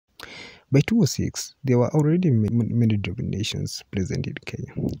By 2006, there were already many denominations present in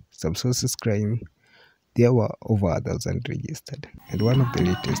Kenya. Some sources claim there were over 1,000 registered, and one of the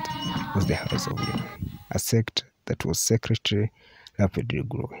latest was the House of Yahweh, a sect that was secretly rapidly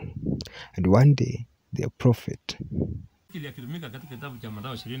growing. And one day, their prophet Kiliakitumika katika kitabu cha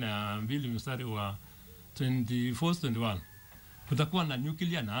Mathayo 22 mstari wa 24-21. Kutakuwa na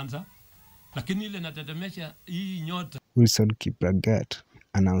nuclear naanza, lakini ile natetemesha hii nyota. Wilson Kiplagat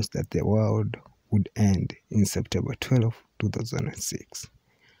announced that the world would end in September 12, 2006.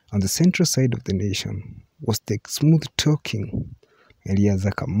 On the central side of the nation was the smooth-talking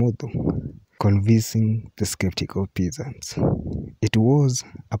eliazor kamotho, convincing the skeptical peasants. It was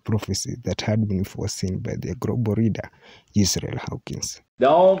a prophecy that had been foreseen by the global leader, Israel Hawkins.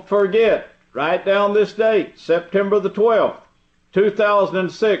 Don't forget, write down this date, September the 12th,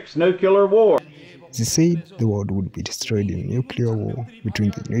 2006, nuclear war. They said the world would be destroyed in nuclear war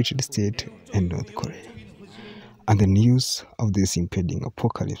between the United States and North Korea. And the news of this impending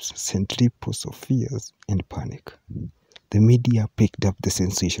apocalypse sent ripples of fears and panic. The media picked up the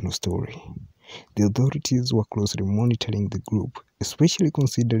sensational story. The authorities were closely monitoring the group, especially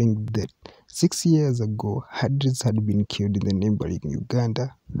considering that 6 years ago, hundreds had been killed in the neighboring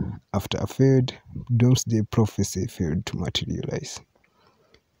Uganda after a failed doomsday prophecy failed to materialize.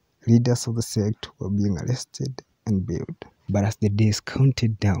 Leaders of the sect were being arrested and bailed. But as the days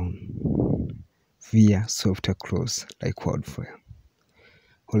counted down, fear swept across like wildfire.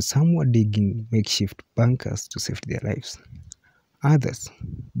 While some were digging makeshift bunkers to save their lives, others,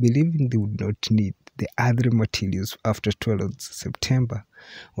 believing they would not need the other materials after 12th September,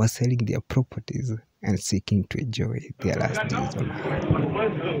 were selling their properties and seeking to enjoy their last days on earth.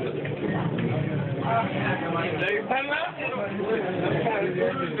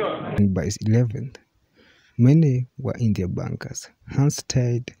 And by 11th, many were in their bunkers, hands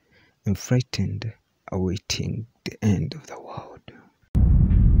tied and frightened, awaiting the end of the world.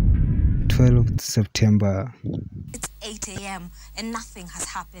 12th September. It's 8 a.m. and nothing has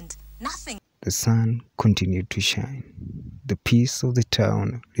happened. Nothing. The sun continued to shine. The peace of the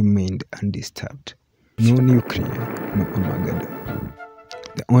town remained undisturbed. No nuclear, no Armageddon.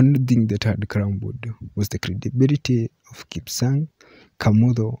 The only thing that had crumbled was the credibility of Kipsang,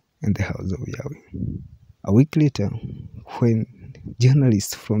 Kamotho, and the House of Yahweh. A week later, when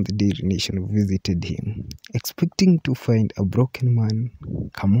journalists from the Daily Nation visited him, expecting to find a broken man,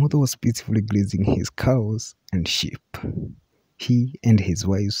 Kamotho was peacefully grazing his cows and sheep. He and his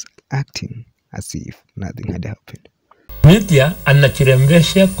wives acting as if nothing had happened. Media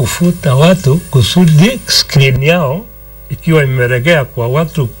anachirembesha kufuta watu kusudi screen yao ikiwa imeregea kwa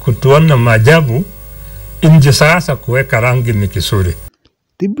watu kutuona maajabu, nje sasa kuweka rangi ni kisuri.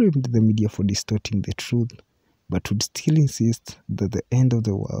 They blamed the media for distorting the truth, but would still insist that the end of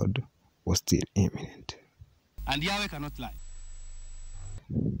the world was still imminent. And Yahweh cannot lie.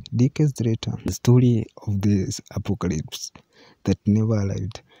 Decades later, the story of this apocalypse that never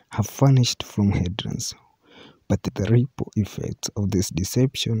arrived have vanished from headlines, but the ripple effects of this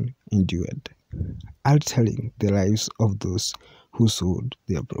deception endured, altering the lives of those who sold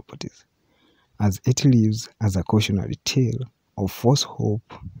their properties, as it lives as a cautionary tale of false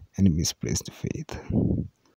hope and misplaced faith.